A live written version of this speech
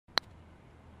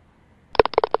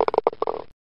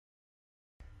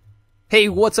Hey,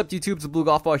 what's up YouTube? It's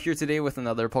abluegolfball here today with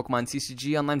another Pokemon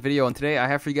TCG online video, and today I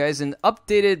have for you guys an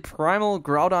updated Primal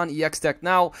Groudon EX deck.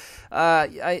 Now,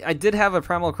 I did have a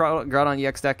Primal Groudon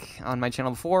EX deck on my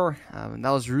channel before. That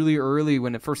was really early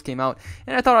when it first came out,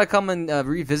 and I thought I'd come and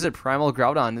revisit Primal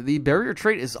Groudon. The barrier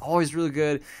trait is always really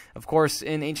good. Of course,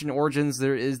 in Ancient Origins,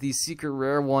 there is the secret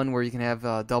rare one where you can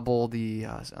have double the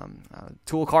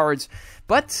tool cards,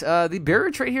 but the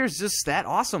barrier trait here is just that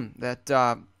awesome that...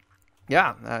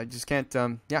 yeah, I just can't,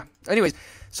 yeah. Anyways,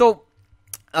 so,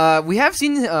 we have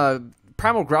seen,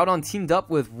 Primal Groudon teamed up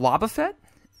with Wobbuffet.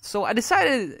 So I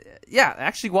decided, yeah,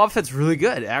 actually Wobbuffet's really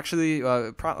good. Actually,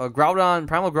 Primal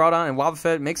Groudon and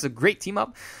Wobbuffet makes a great team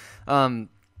up. But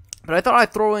I thought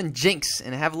I'd throw in Jynx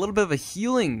and have a little bit of a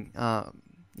healing,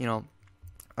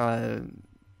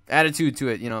 attitude to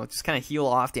it, just kind of heal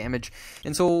off damage.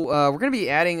 And so we're going to be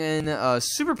adding in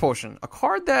Super Potion, a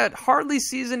card that hardly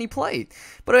sees any play,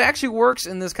 but it actually works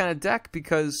in this kind of deck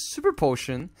because Super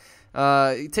Potion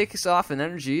it takes off an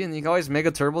energy, and you can always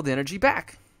Mega Turbo the energy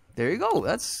back. There you go.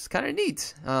 That's kind of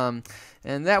neat. And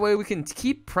that way we can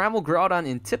keep Primal Groudon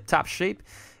in tip-top shape,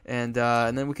 and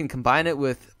then we can combine it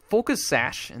with Focus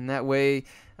Sash, and that way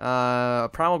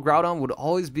Primal Groudon would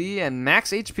always be at max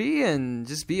HP and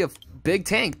just be a big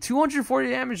tank. 240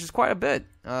 damage is quite a bit.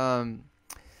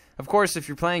 Of course, if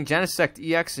you're playing Genesect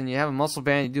EX and you have a Muscle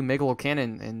Band, you do Megalo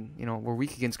Cannon, and we're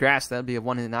weak against grass, that'd be a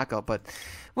one-hit knockout. But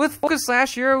with Focus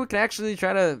Slash here, we can actually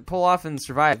try to pull off and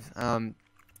survive.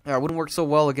 It wouldn't work so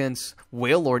well against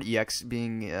Wailord EX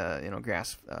being,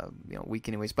 grass, weak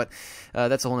anyways, but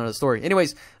that's a whole nother story.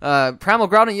 Anyways, Primal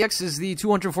Groudon EX is the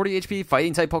 240 HP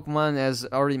fighting type Pokemon, as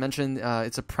already mentioned.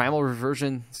 It's a Primal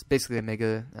Reversion. It's basically a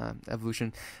Mega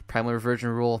Evolution. Primal Reversion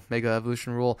rule, Mega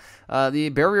Evolution rule. The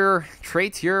barrier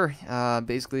trait here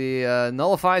basically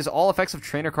nullifies all effects of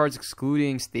trainer cards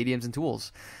excluding stadiums and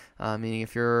tools. Meaning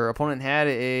if your opponent had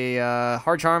a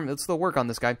Hard Charm, it'll still work on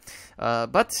this guy.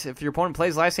 But if your opponent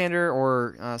plays Lysander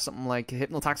or something like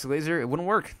Hypnotoxic Laser, it wouldn't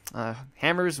work.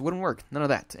 Hammers wouldn't work. None of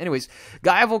that. Anyways,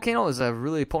 Gaia Volcano is a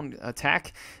really potent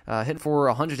attack, hitting for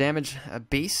 100 damage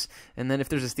base. And then if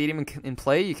there's a Stadium in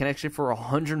play, you can actually hit for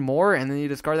 100 more, and then you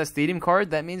discard that Stadium card.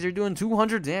 That means you're doing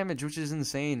 200 damage, which is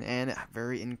insane and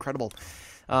very incredible.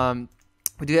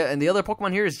 We do that, and the other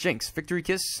Pokemon here is Jynx. Victory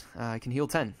Kiss can heal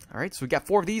 10. Alright, so we got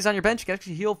 4 of these on your bench. You can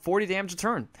actually heal 40 damage a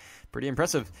turn. Pretty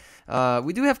impressive.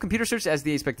 We do have Computer Search as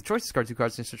the expected choice. Discard 2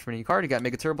 cards and search for any card. You got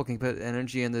Mega Turbo, can put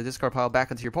energy in the discard pile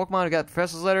back into your Pokemon. You got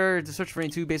Professor's Letter to search for any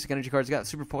 2 basic energy cards. You got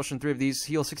Super Potion, 3 of these,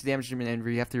 heal 60 damage, and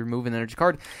you have to remove an energy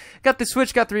card. Got the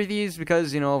Switch, got 3 of these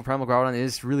because, Primal Groudon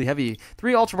is really heavy.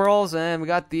 3 Ultra Balls, and we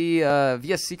got the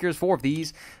VS Seekers, 4 of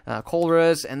these,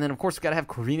 Colress, and then, of course, we got to have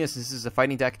Corvinus. This is a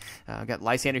fighting deck. We got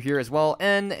Lysander here as well,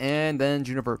 and then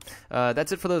Juniper.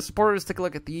 That's it for the supporters. Take a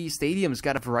look at the stadiums.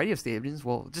 Got a variety of stadiums.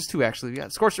 Well, just 2 actually. We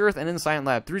got Scorched Earth and then Silent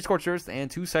Lab. 3 Scorched Earth and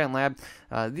 2 Silent Lab.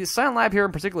 The Silent Lab here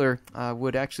in particular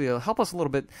would actually help us a little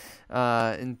bit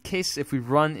in case if we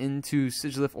run into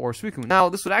Sigilyph or Suicune. Now,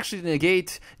 this would actually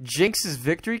negate Jynx's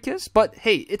Victory Kiss, but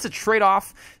hey, it's a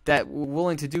trade-off that we're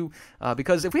willing to do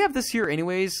because if we have this here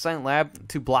anyways, Silent Lab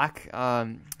to block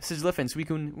Sigilyph and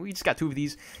Suicune, we just got 2 of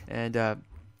these, and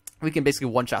we can basically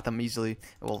one-shot them easily.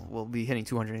 We'll be hitting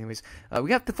 200 anyways. We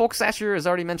got the Focus Sash here, as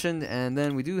already mentioned, and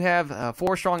then we do have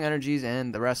 4 strong energies,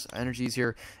 and the rest energies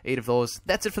here, 8 of those.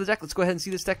 That's it for the deck. Let's go ahead and see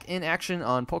this deck in action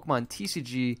on Pokemon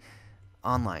TCG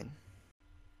Online.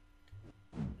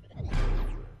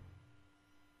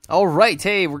 Alright,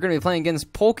 hey, we're going to be playing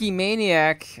against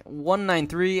Pokemaniac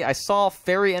 193. I saw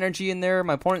Fairy Energy in there.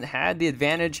 My opponent had the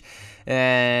advantage,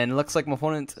 and it looks like my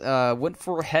opponent went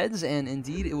for heads, and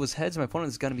indeed it was heads. My opponent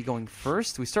is going to be going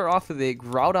first. We start off with a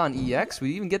Groudon EX.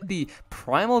 We even get the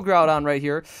Primal Groudon right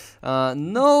here.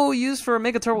 No use for a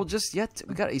Mega Turbo just yet.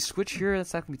 We got a switch here.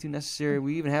 That's not going to be too necessary.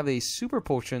 We even have a Super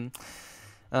Potion.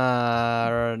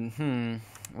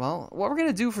 Well, what we're going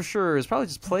to do for sure is probably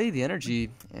just play the energy.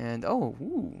 And,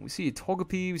 we see a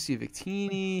Togepi, we see a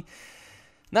Victini.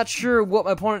 Not sure what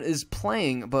my opponent is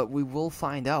playing, but we will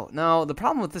find out. Now, the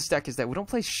problem with this deck is that we don't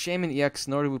play Shaman EX,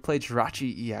 nor do we play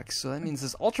Jirachi EX. So that means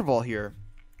this Ultra Ball here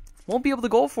won't be able to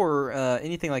go for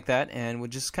anything like that, and we'll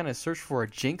just kind of search for a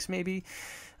Jynx maybe.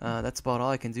 That's about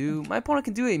all I can do. My opponent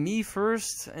can do a me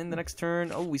first in the next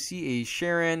turn. Oh, we see a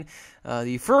Sharon.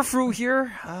 The Furfrou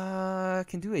here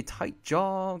can do a Tight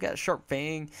Jaw. Got a Sharp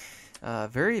Fang.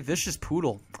 Very vicious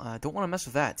Poodle. Don't want to mess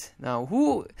with that. Now,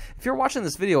 if you're watching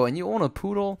this video and you own a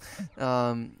Poodle,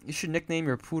 you should nickname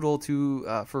your Poodle to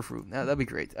Furfrou. That'd be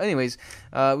great. Anyways,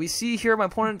 we see here my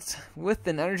opponent with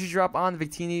an energy drop on the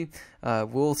Victini.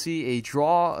 We'll see a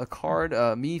draw a card,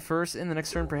 me first in the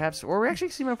next turn perhaps, or we actually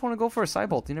see my opponent go for a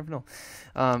Cybolt. You never know.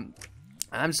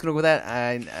 I'm just gonna go with that.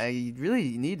 I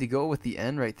really need to go with the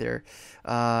end right there,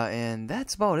 and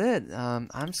that's about it. I'm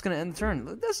just gonna end the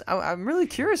turn. I'm really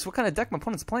curious what kind of deck my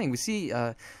opponent's playing. We see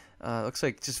looks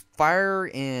like just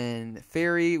fire and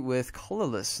fairy with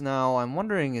colorless. Now I'm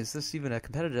wondering, is this even a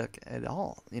competitive deck at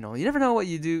all? You know, you never know what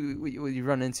you do, what you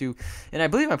run into. And I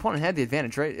believe my opponent had the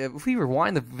advantage, right? If we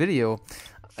rewind the video,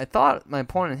 I thought my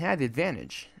opponent had the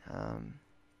advantage.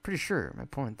 Pretty sure my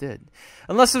opponent did,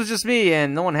 unless it was just me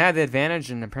and no one had the advantage,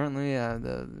 and apparently I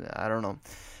don't know.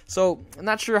 So I'm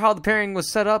not sure how the pairing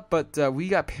was set up, but we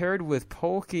got paired with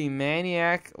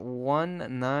Pokemaniac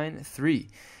 193,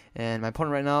 and my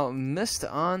opponent right now missed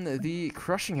on the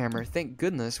Crushing Hammer. Thank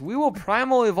goodness. We will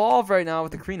Primal Evolve right now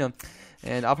with the Karina,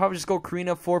 and I'll probably just go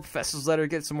Karina for Professor's Letter,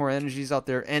 get some more energies out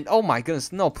there. And oh my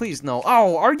goodness, no, please no!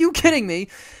 Oh, are you kidding me?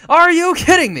 Are you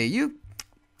kidding me?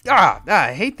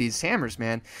 I hate these hammers,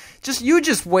 man. You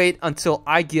just wait until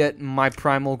I get my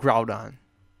Primal Groudon.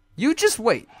 You just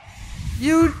wait.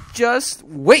 You just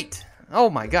wait. Oh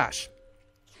my gosh.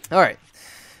 All right.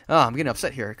 I'm getting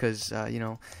upset here because, you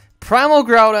know, Primal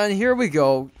Groudon, here we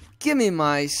go. Give me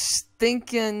my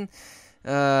stinking...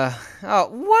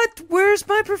 what? Where's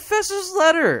my Professor's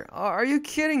Letter? Are you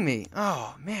kidding me?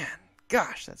 Oh, man.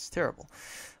 Gosh, that's terrible.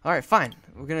 All right, fine.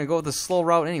 We're going to go with the slow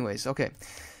route anyways. Okay.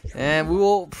 And we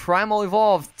will Primal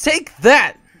Evolve. Take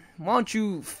that! Why don't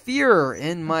you fear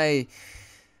in my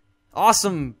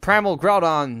awesome Primal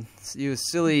Groudon, you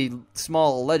silly,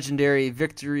 small, legendary,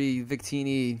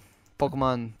 Victini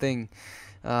Pokemon thing.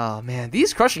 Oh, man.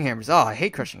 These Crushing Hammers. Oh, I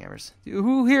hate Crushing Hammers.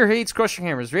 Who here hates Crushing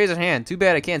Hammers? Raise your hand. Too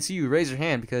bad I can't see you. Raise your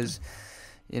hand because,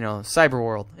 you know, Cyber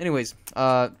World. Anyways,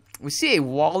 we see a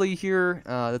Wally here.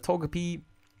 The Togepi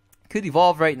could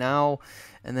evolve right now.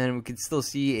 And then we can still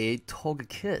see a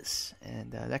Togekiss,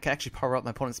 and that can actually power up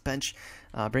my opponent's bench,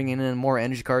 bringing in more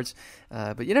energy cards.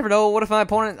 But you never know. What if my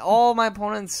opponent, all my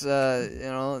opponents, you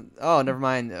know, oh, never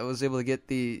mind. I was able to get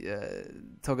the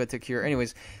Togetic here.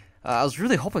 Anyways, I was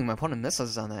really hoping my opponent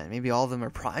misses on that. Maybe all of them are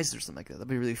prized or something like that. That'd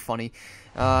be really funny.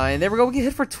 And there we go. We get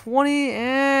hit for 20,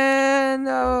 and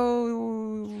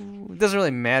it doesn't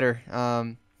really matter.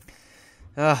 Man.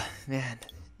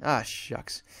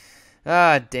 Shucks.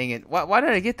 Dang it. Why did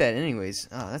I get that anyways?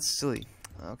 That's silly.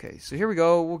 Okay, so here we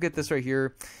go. We'll get this right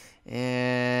here.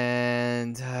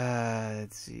 And,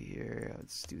 let's see here.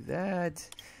 Let's do that.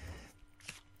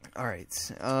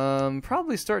 Alright.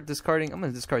 Probably start discarding. I'm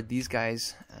going to discard these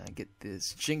guys. Get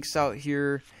this Jynx out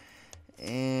here.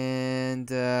 And,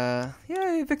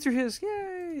 yay, Victor His.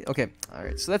 Yay. Okay,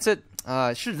 alright. So that's it.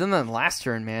 I should have done that last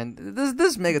turn, man.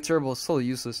 This Mega Turbo is totally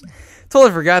useless.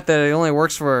 Totally forgot that it only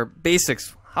works for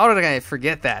basics. How did I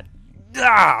forget that?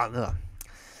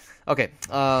 Okay,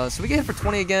 so we get hit for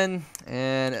 20 again,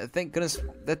 and thank goodness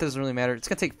that doesn't really matter. It's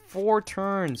going to take 4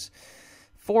 turns.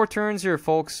 4 turns here,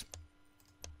 folks.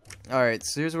 Alright,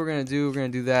 so here's what we're going to do. We're going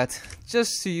to do that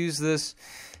just to use this.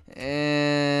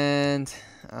 And,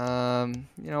 you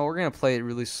know, we're going to play it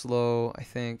really slow, I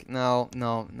think. No.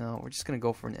 We're just going to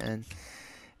go for an N.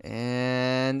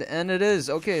 And it is.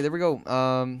 Okay, there we go.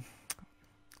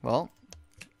 Well...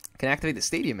 can activate the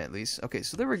stadium at least. Okay,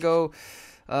 so there we go.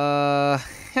 Yeah,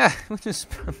 we'll just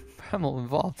Primal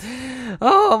Evolve.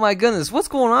 Oh my goodness, what's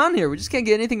going on here? We just can't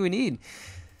get anything we need.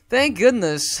 Thank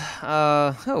goodness.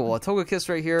 Oh, well, Togekiss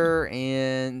right here,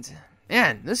 and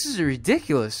man, this is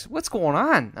ridiculous. What's going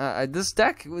on? Is this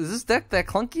deck that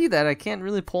clunky that I can't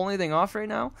really pull anything off right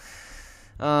now?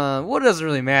 Well, it doesn't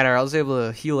really matter. I was able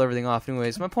to heal everything off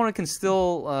anyways. My opponent can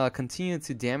still continue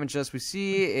to damage us. We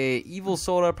see a Evil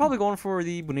Soda, probably going for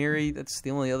the Buneri. That's the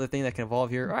only other thing that can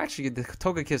evolve here. Or actually, the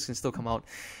Togekiss can still come out.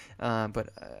 But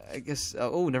I guess,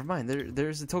 oh, never mind.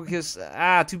 There's the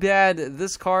Togekiss. Too bad.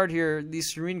 This card here, the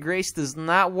Serene Grace, does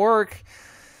not work.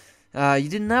 You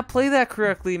did not play that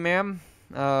correctly, ma'am.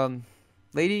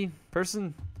 Lady,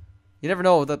 person. You never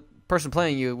know the person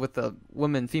playing you with the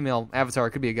female avatar.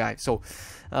 Could be a guy. So,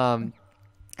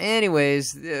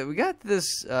 anyways, we got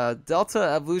this Delta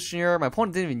Evolutionary. My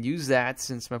opponent didn't even use that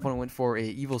since my opponent went for a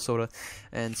Evil Soda,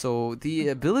 and so the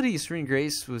ability Serene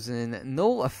Grace was in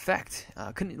no effect.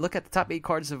 Couldn't look at the top 8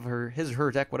 cards of his or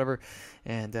her deck, whatever,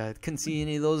 and couldn't see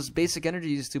any of those basic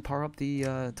energies to power up the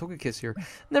Togekiss here.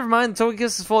 Never mind, the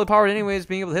Togekiss is fully powered anyways,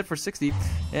 being able to hit for 60,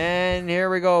 and here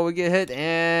we go. We get hit,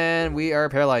 and we are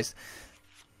paralyzed.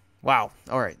 Wow.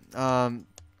 All right.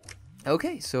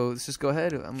 Okay, so let's just go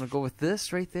ahead. I'm going to go with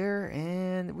this right there.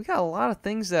 And we got a lot of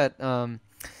things that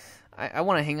I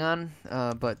want to hang on.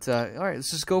 But, all right, let's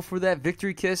just go for that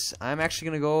Victory Kiss. I'm actually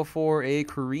going to go for a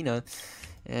Karina.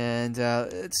 And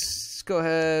let's go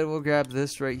ahead. We'll grab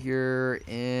this right here.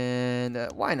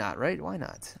 And why not, right? Why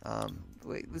not?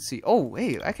 wait, let's see. Oh,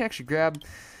 hey, I can actually grab.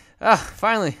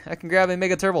 Finally, I can grab a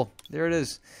Mega Turbo. There it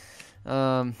is.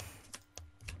 All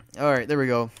right, there we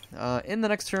go. In the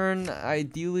next turn,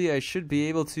 ideally, I should be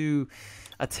able to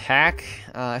attack.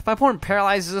 If my opponent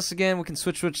paralyzes us again, we can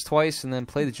switch twice and then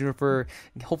play the Juniper.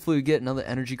 And hopefully, we get another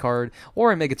energy card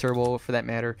or a Mega Turbo for that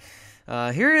matter.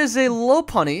 Here is a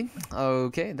Lopunny.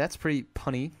 Okay, that's pretty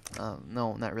punny.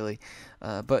 No, not really.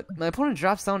 But my opponent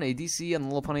drops down a DC on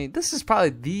the Lopunny. This is probably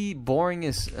the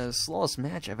boringest, slowest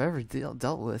match I've ever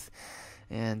dealt with.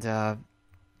 And,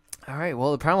 alright,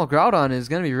 well, the Primal Groudon is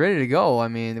going to be ready to go. I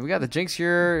mean, we got the Jynx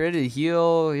here, ready to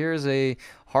heal. Here's a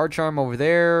Hard Charm over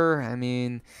there. I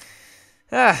mean,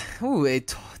 a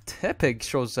Tepig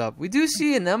shows up. We do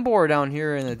see an Emboar down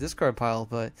here in the discard pile,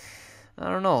 but I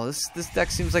don't know. This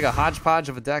deck seems like a hodgepodge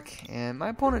of a deck, and my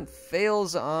opponent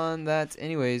fails on that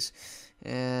anyways.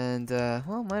 And,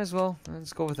 well, might as well.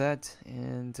 Let's go with that.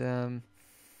 And,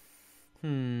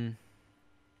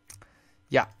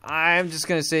 yeah, I'm just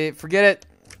going to say, forget it.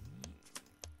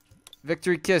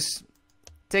 Victory Kiss.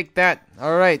 Take that.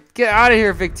 All right. Get out of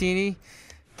here, Victini.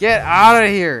 Get out of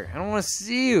here. I don't want to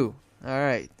see you. All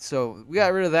right. So we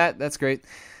got rid of that. That's great.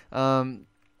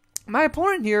 My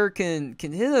opponent here can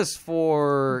hit us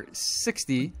for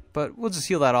 60, but we'll just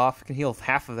heal that off. Can heal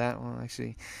half of that. Well,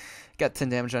 actually, got 10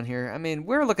 damage on here. I mean,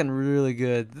 we're looking really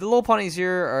good. The Lopunnies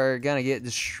here are going to get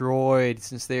destroyed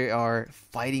since they are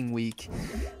fighting weak.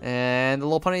 And the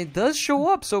Lopunny does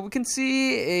show up, so we can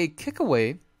see a kick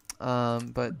away.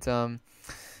 But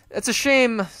it's a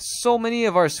shame so many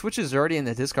of our switches are already in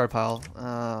the discard pile.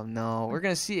 No, we're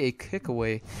going to see a kick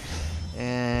away.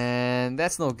 And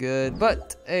that's no good.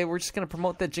 But, hey, we're just going to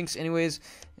promote that Jynx anyways.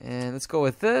 And let's go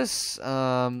with this.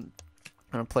 I'm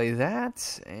going to play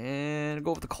that. And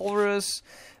go with the Colress.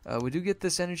 We do get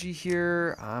this energy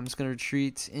here. I'm just going to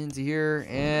retreat into here.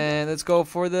 And let's go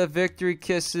for the Victory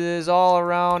Kisses all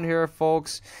around here,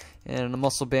 folks. And a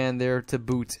Muscle Band there to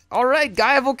boot. Alright,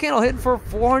 Gaia Volcano hitting for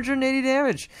 480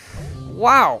 damage.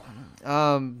 Wow.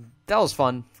 That was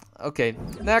fun. Okay,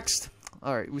 next.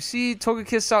 Alright, we see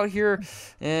Togekiss out here,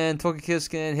 and Togekiss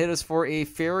can hit us for a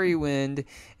Fairy Wind,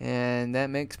 and that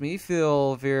makes me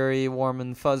feel very warm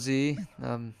and fuzzy.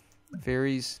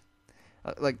 Fairies,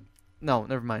 no,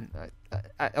 never mind.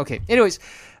 Okay, anyways,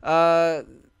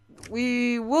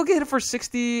 we will get it for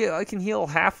 60. I can heal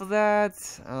half of that.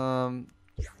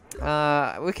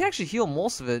 We can actually heal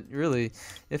most of it, really,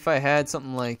 if I had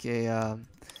something like a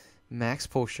Max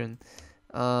Potion.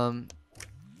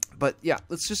 But yeah,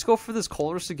 let's just go for this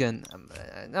Colress again.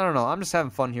 I don't know. I'm just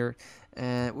having fun here.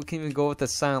 And we can even go with the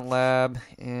Silent Lab.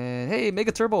 And hey,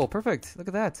 Mega Turbo. Perfect. Look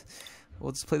at that.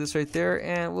 We'll just play this right there.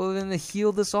 And we'll then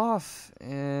heal this off.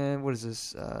 And what is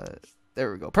this?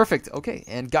 There we go. Perfect. Okay.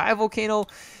 And Gaia Volcano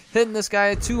hitting this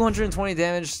guy at 220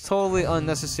 damage. Totally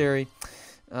unnecessary.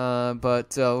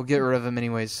 But we'll get rid of him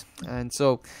anyways. And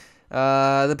so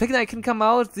the Pignite can come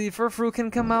out. The Furfrou can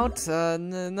come out.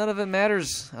 None of it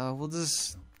matters. We'll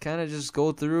just kind of just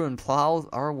go through and plow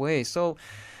our way. So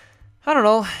I don't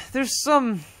know. There's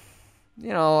some,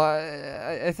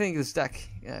 I think this deck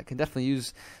can definitely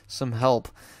use some help.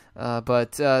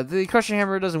 But the Crushing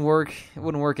Hammer doesn't work. It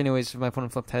wouldn't work anyways if my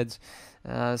opponent flipped heads,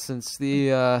 since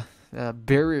the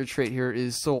barrier trait here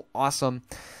is so awesome.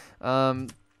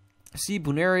 See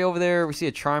Buneri over there. We see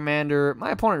a Charmander.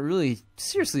 My opponent really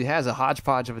seriously has a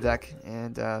hodgepodge of a deck,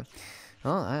 and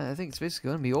well, I think it's basically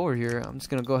going to be over here. I'm just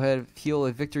going to go ahead and heal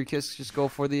a Victory Kiss. Just go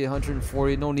for the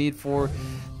 140. No need for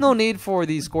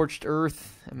the Scorched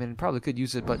Earth. I mean, probably could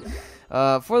use it, but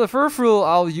for the Furfrou,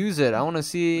 I'll use it. I want to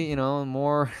see,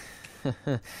 more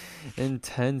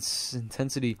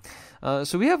intensity.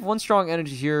 So we have one strong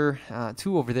energy here,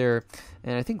 two over there,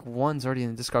 and I think one's already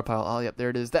in the discard pile. Oh, yep, there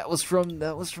it is. That was from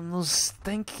those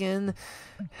stinking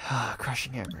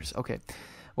Crushing Hammers. Okay.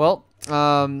 Well,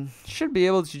 should be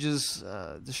able to just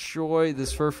destroy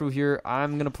this Furfrou here.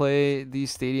 I'm gonna play the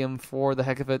Stadium for the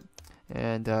heck of it,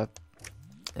 and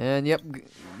yep,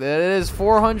 that is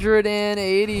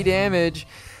 480 damage.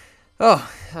 Oh,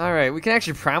 all right. We can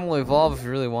actually Primal Evolve if we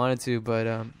really wanted to, but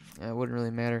it wouldn't really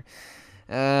matter.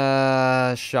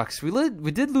 Shucks.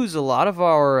 We did lose a lot of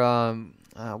our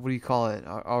what do you call it?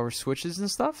 Our switches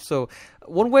and stuff. So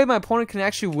one way my opponent can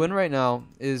actually win right now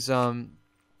is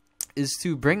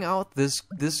to bring out this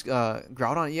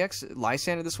Groudon EX,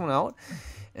 Lysander this one out,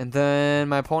 and then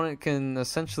my opponent can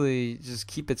essentially just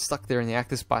keep it stuck there in the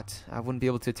active spot. I wouldn't be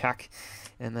able to attack,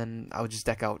 and then I would just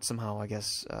deck out somehow, I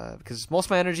guess, because most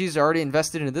of my energies are already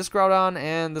invested into this Groudon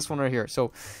and this one right here.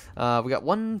 So we got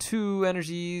 1, 2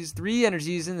 energies, 3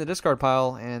 energies in the discard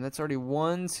pile, and that's already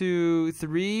 1, 2,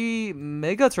 3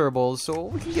 Mega Turbos. So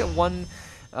we can get one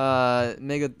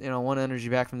Mega, 1 energy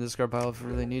back from the discard pile if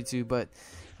we really need to, but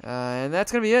and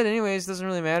that's gonna be it. Anyways, doesn't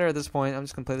really matter at this point. I'm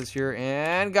just gonna play this here,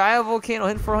 and Gaia Volcano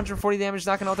hitting 440 damage,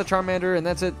 knocking out the Charmander, and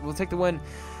that's it. We'll take the win.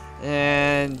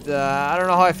 And I don't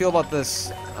know how I feel about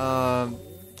this.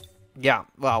 Yeah,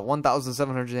 wow,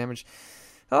 1,700 damage.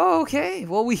 Okay,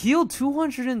 well, we healed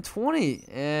 220,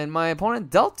 and my opponent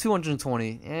dealt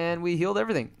 220, and we healed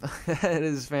everything. That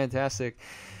is fantastic.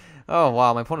 Oh,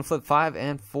 wow, my opponent flipped 5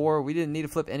 and 4. We didn't need to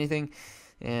flip anything.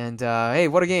 And, hey,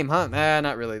 what a game, huh?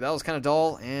 Not really. That was kind of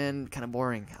dull and kind of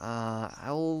boring.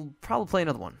 I'll probably play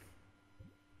another one.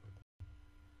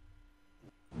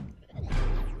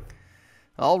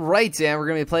 Alright, and we're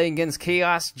going to be playing against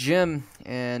Chaos Gym,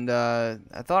 and I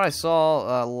thought I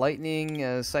saw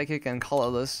Lightning, Psychic, and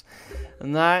Colorless.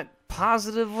 I'm not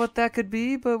positive what that could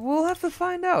be, but we'll have to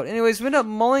find out. Anyways, we end up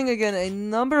mulling again a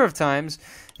number of times,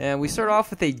 and we start off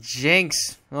with a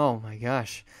Jynx. Oh my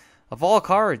gosh. Of all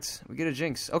cards, we get a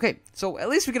Jynx. Okay, so at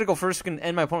least we get to go first. We can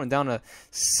end my opponent down to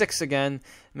 6 again,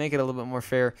 make it a little bit more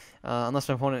fair. Unless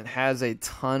my opponent has a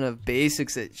ton of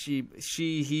basics that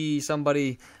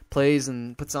somebody plays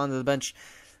and puts onto the bench.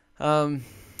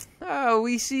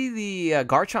 We see the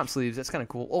Garchomp sleeves. That's kind of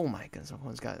cool. Oh my goodness, my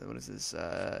opponent's got, what is this?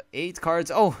 8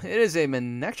 cards. Oh, it is a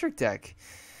Manectric deck.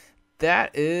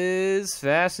 That is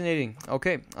fascinating.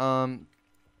 Okay,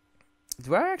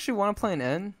 do I actually want to play an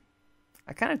N?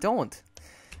 I kind of don't.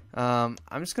 I'm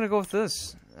just going to go with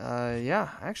this. Yeah,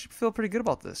 I actually feel pretty good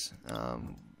about this.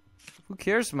 Who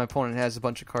cares if my opponent has a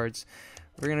bunch of cards?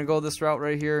 We're going to go this route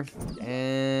right here,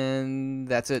 and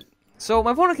that's it. So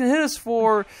my opponent can hit us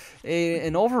for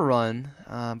an overrun,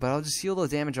 but I'll just heal the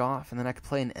damage off, and then I can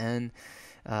play an N,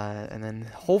 and then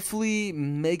hopefully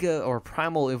Mega or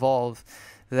Primal Evolve.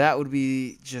 That would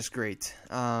be just great.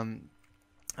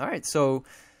 Alright, so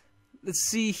let's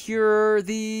see here,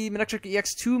 the Manectric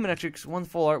EX2 Manectric's 1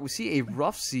 full art. We see a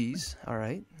Rough Seas.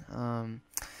 Alright.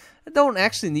 I don't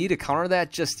actually need to counter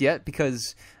that just yet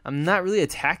because I'm not really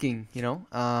attacking, you know.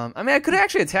 I mean, I could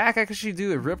actually attack. I could actually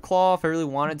do a Rip Claw if I really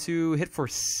wanted to. Hit for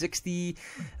 60.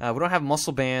 We don't have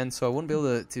Muscle Band, so I wouldn't be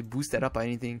able to boost that up by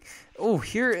anything. Oh,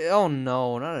 here. Oh,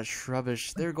 no. Not a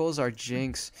Trubbish. There goes our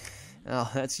Jynx.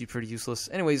 Oh, that's pretty useless.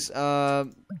 Anyways, okay,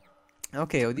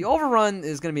 the overrun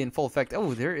is going to be in full effect.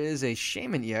 Oh, there is a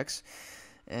Shaman EX.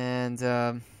 And,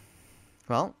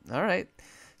 well, alright.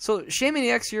 So, Shaman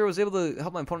EX here was able to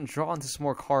help my opponent draw into some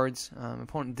more cards. My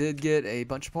opponent did get a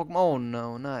bunch of Pokemon. Oh,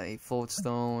 no, not a Float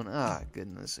Stone. Ah,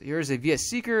 goodness. Here's a VS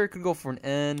Seeker. Could go for an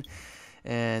N.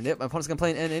 And, yep, my opponent's going to play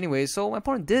an N anyway. So, my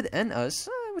opponent did N us,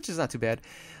 which is not too bad.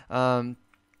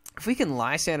 If we can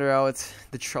Lysander out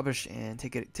the Trubbish and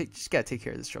just gotta take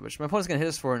care of this Trubbish. My opponent's gonna hit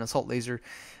us for an Assault Laser,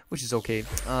 which is okay.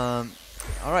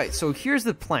 Alright, so here's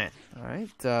the plan. Alright,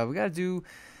 we gotta do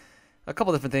a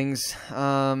couple different things.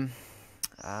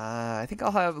 I think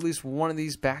I'll have at least one of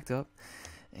these backed up.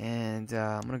 And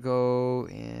I'm gonna go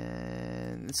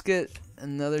and let's get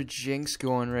another Jynx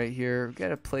going right here. We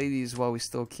gotta play these while we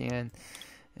still can.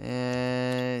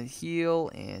 And heal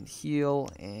and heal.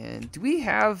 And do we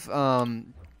have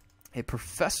a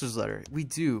Professor's Letter? We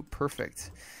do.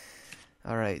 Perfect.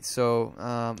 Alright, so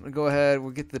I'm going to go ahead.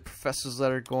 We'll get the Professor's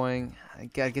Letter going. I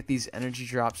got to get these energy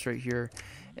drops right here.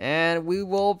 And we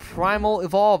will Primal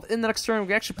Evolve. In the next turn, we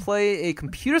can actually play a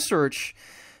Computer Search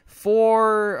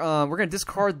for... we're going to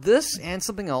discard this and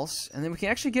something else. And then we can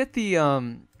actually get the...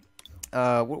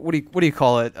 what do you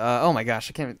call it? Oh my gosh,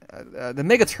 I can't... the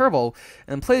Mega Turbo.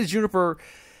 And play the Juniper...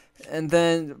 And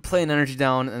then play an energy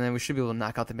down, and then we should be able to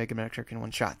knock out the Mega Manectric in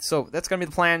one shot. So that's going to be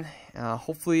the plan.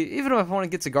 Hopefully, even if my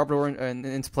opponent gets a Garbodor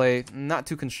into play, not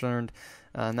too concerned.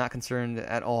 Not concerned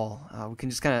at all. We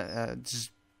can just kind of just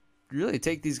really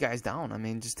take these guys down. I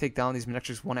mean, just take down these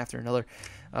Manectrics one after another.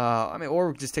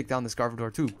 Or just take down this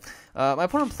Garbodor too. My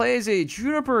opponent plays a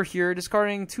Juniper here,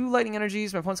 discarding 2 Lightning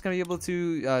Energies. My opponent's going to be able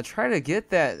to try to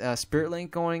get that Spirit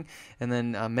Link going, and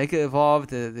then Mega Evolve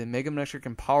the Mega Manectric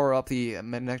and power up the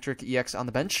Manectric EX on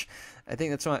the bench. I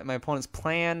think that's my opponent's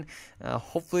plan.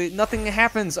 Hopefully nothing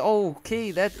happens.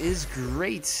 Okay, that is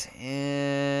great.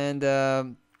 And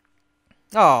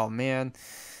oh man,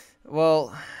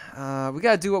 well, we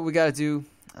gotta do what we gotta do.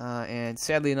 And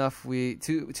sadly enough,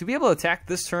 to be able to attack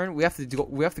this turn, we have to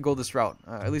go this route.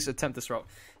 At least attempt this route.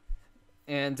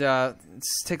 And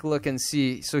let's take a look and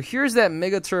see. So here's that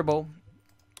Mega Turbo.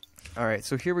 All right,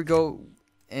 so here we go,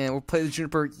 and we'll play the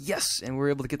Juniper. Yes, and we're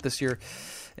able to get this here.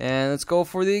 And let's go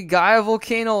for the Gaia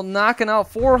Volcano, knocking out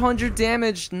 400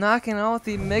 damage, knocking out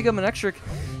the Mega Manectric.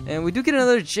 And we do get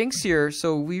another Jynx here,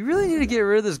 so we really need to get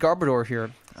rid of this Garbodor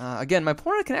here. Again, my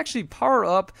opponent can actually power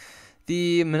up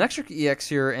the Manectric EX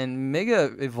here and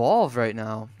Mega Evolve right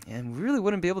now, and we really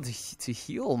wouldn't be able to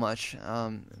heal much.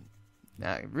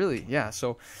 Really, yeah.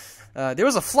 So there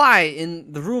was a fly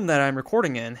in the room that I'm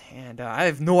recording in, and I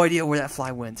have no idea where that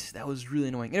fly went. That was really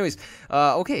annoying. Anyways,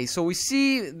 okay, so we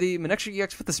see the Manectric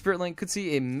EX with the Spirit Link. Could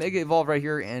see a Mega Evolve right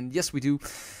here, and yes, we do.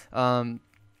 I'm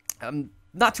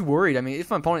not too worried. I mean, if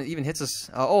my opponent even hits us,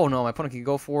 oh no, my opponent can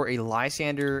go for a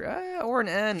Lysander or an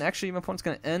N. Actually, my opponent's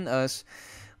gonna N us,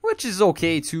 which is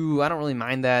okay too. I don't really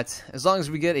mind that. As long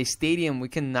as we get a Stadium, we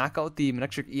can knock out the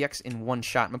Manectric EX in one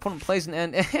shot. My opponent plays an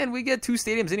N, and we get 2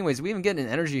 Stadiums anyways. We even get an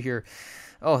energy here.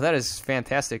 Oh, that is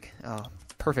fantastic.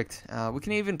 Perfect. We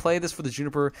can even play this for the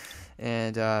Juniper,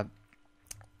 and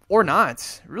or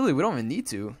not. Really, we don't even need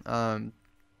to.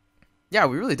 Yeah,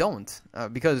 we really don't,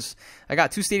 because I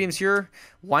got 2 Stadiums here.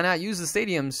 Why not use the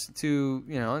Stadiums to,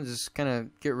 you know, just kind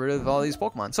of get rid of all these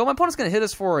Pokemon? So my opponent's going to hit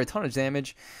us for a ton of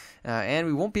damage, and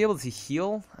we won't be able to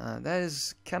heal. That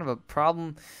is kind of a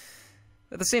problem.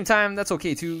 At the same time, that's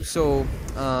okay too. So,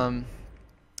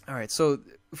 alright, so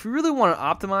if we really want to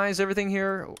optimize everything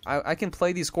here, I can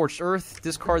play the Scorched Earth,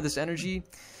 discard this energy,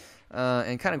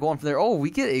 and kind of go on from there. Oh, we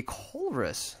get a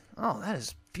Colress. Oh, that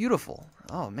is beautiful.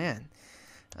 Oh, man.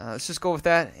 Let's just go with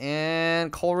that, and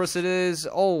Colress it is.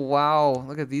 Oh, wow.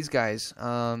 Look at these guys.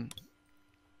 Alright,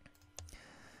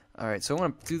 so I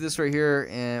want to do this right here,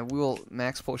 and we will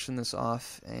Max Potion this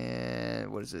off,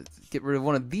 and what is it? Get rid of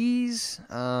one of these.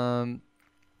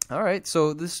 Alright,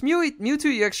 so this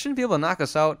Mewtwo EX shouldn't be able to knock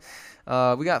us out.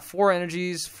 We got 4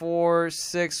 energies, 4,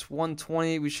 6,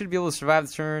 120. We should be able to survive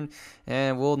the turn,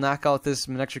 and we'll knock out this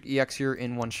Manectric EX here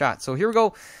in one shot. So here we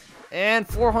go. And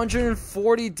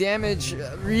 440 damage.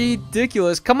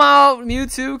 Ridiculous. Come out,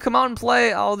 Mewtwo. Come out and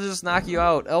play. I'll just knock you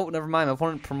out. Oh, never mind. My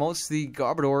opponent promotes the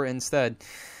Garbodor instead.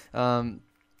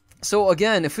 So,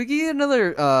 again, if we get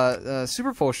another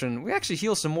Super Potion, we actually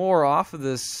heal some more off of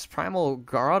this Primal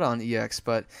Groudon EX.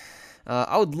 But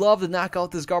I would love to knock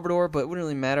out this Garbodor, but it wouldn't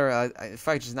really matter. If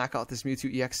I just knock out this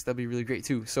Mewtwo EX, that'd be really great,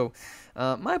 too. So,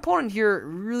 my opponent here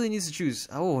really needs to choose.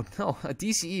 Oh, no. A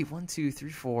DCE. 1, 2, 3,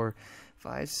 4...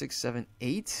 5, 6, 7,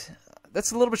 8.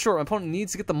 That's a little bit short. My opponent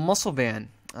needs to get the Muscle Band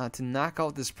to knock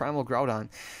out this Primal Groudon.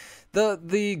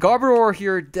 The Garbodor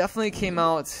here definitely came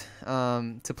out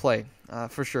to play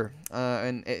for sure,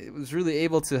 and it was really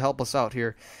able to help us out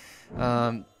here,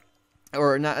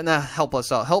 or not help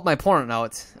us out, help my opponent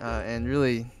out, and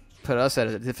really put us at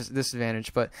a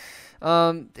disadvantage. But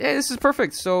yeah, this is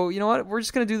perfect. So you know what? We're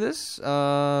just gonna do this.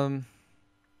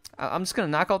 I'm just going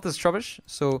to knock out this Trubbish.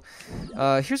 So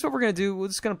here's what we're going to do. We're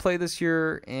just going to play this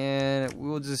here, and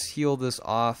we'll just heal this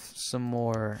off some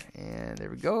more. And there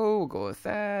we go. We'll go with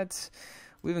that.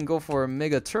 We even go for a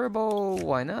Mega Turbo.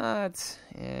 Why not?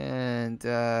 And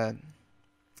I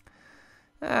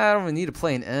don't even need to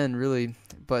play an N, really.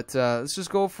 But let's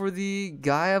just go for the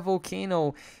Gaia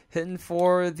Volcano, hitting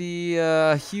for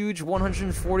the huge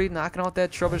 140, knocking out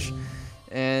that Trubbish.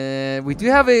 And we do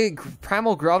have a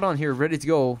Primal Groudon here ready to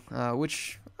go,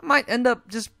 which might end up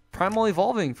just Primal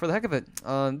Evolving for the heck of it.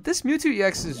 This Mewtwo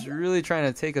EX is really trying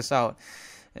to take us out.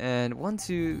 And 1,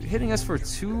 2, hitting us for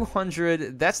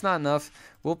 200. That's not enough.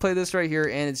 We'll play this right here,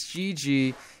 and it's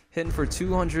GG, hitting for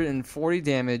 240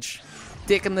 damage.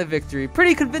 Taking the victory.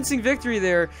 Pretty convincing victory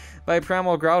there by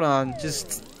Primal Groudon.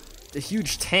 Just a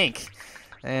huge tank.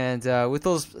 And with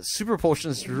those Super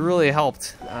Potions really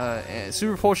helped.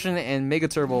 Super Potion and Mega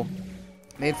Turbo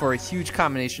made for a huge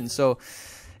combination. So,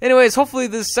 anyways, hopefully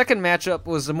this second matchup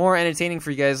was more entertaining for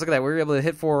you guys. Look at that. We were able to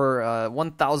hit for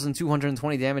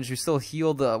 1,220 damage. We still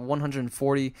healed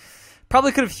 140.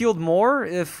 Probably could have healed more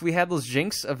if we had those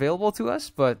Jynx available to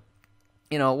us, but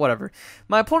you know, whatever.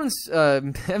 My opponent's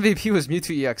MVP was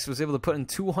Mewtwo EX, was able to put in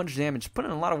 200 damage, put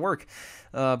in a lot of work.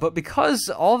 But because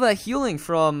all that healing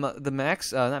from the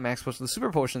not max potions, the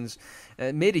super potions,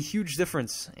 it made a huge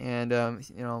difference. And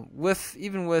you know,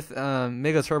 even with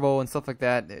Mega Turbo and stuff like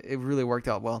that, it really worked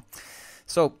out well.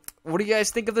 So, what do you guys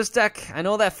think of this deck? I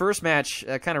know that first match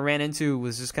kind of ran into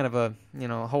was just kind of a, you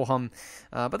know, ho-hum.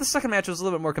 But the second match was a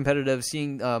little bit more competitive,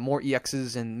 seeing more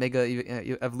EXs and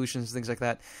Mega Evolutions, things like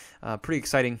that. Pretty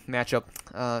exciting matchup.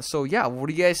 So, yeah, what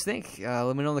do you guys think?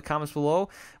 Let me know in the comments below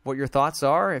what your thoughts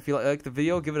are. If you like the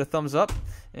video, give it a thumbs up.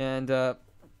 And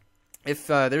if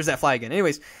there's that fly again.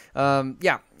 Anyways,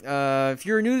 yeah. If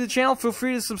you're new to the channel, feel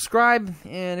free to subscribe.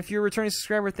 And if you're a returning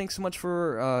subscriber, thanks so much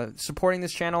for supporting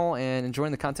this channel and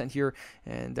enjoying the content here.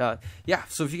 And yeah,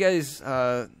 so if you guys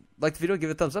like the video, give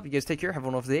it a thumbs up. You guys take care. Have a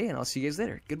wonderful day, and I'll see you guys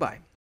later. Goodbye.